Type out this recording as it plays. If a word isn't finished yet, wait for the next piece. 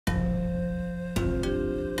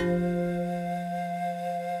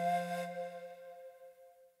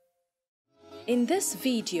In this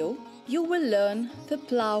video, you will learn the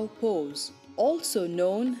plow pose, also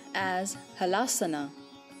known as Halasana.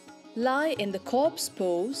 Lie in the corpse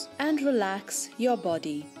pose and relax your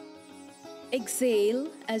body. Exhale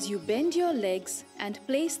as you bend your legs and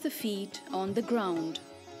place the feet on the ground.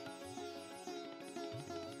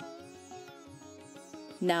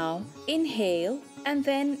 Now inhale and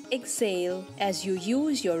then exhale as you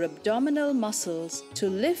use your abdominal muscles to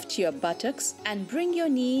lift your buttocks and bring your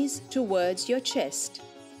knees towards your chest.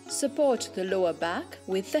 Support the lower back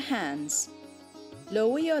with the hands.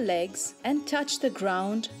 Lower your legs and touch the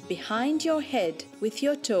ground behind your head with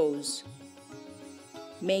your toes.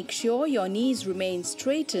 Make sure your knees remain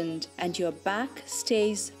straightened and your back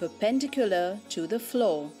stays perpendicular to the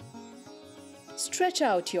floor. Stretch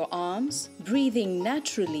out your arms, breathing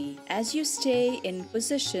naturally as you stay in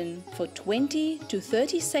position for 20 to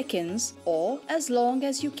 30 seconds or as long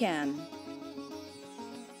as you can.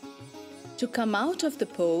 To come out of the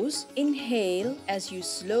pose, inhale as you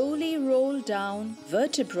slowly roll down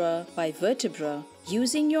vertebra by vertebra,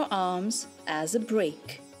 using your arms as a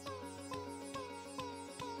brake.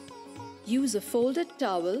 Use a folded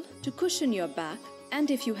towel to cushion your back, and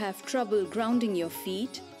if you have trouble grounding your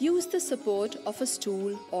feet, use the support of a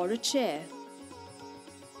stool or a chair.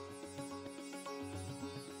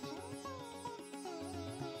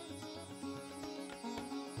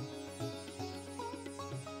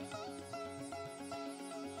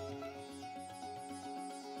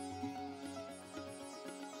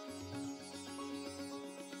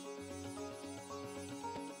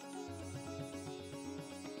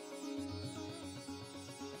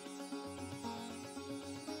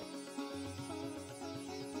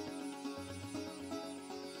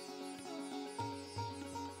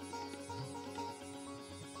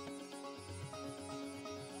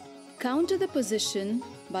 Counter the position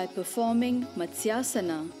by performing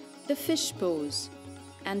Matsyasana, the fish pose,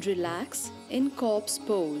 and relax in corpse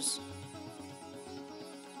pose.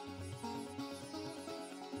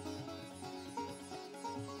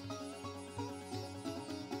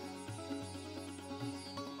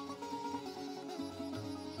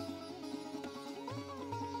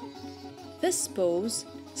 This pose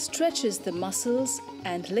stretches the muscles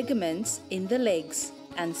and ligaments in the legs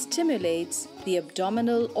and stimulates the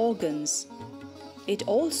abdominal organs. It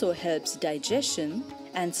also helps digestion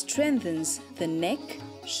and strengthens the neck,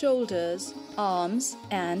 shoulders, arms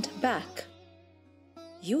and back.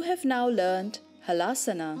 You have now learned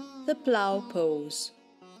Halasana, the plow pose.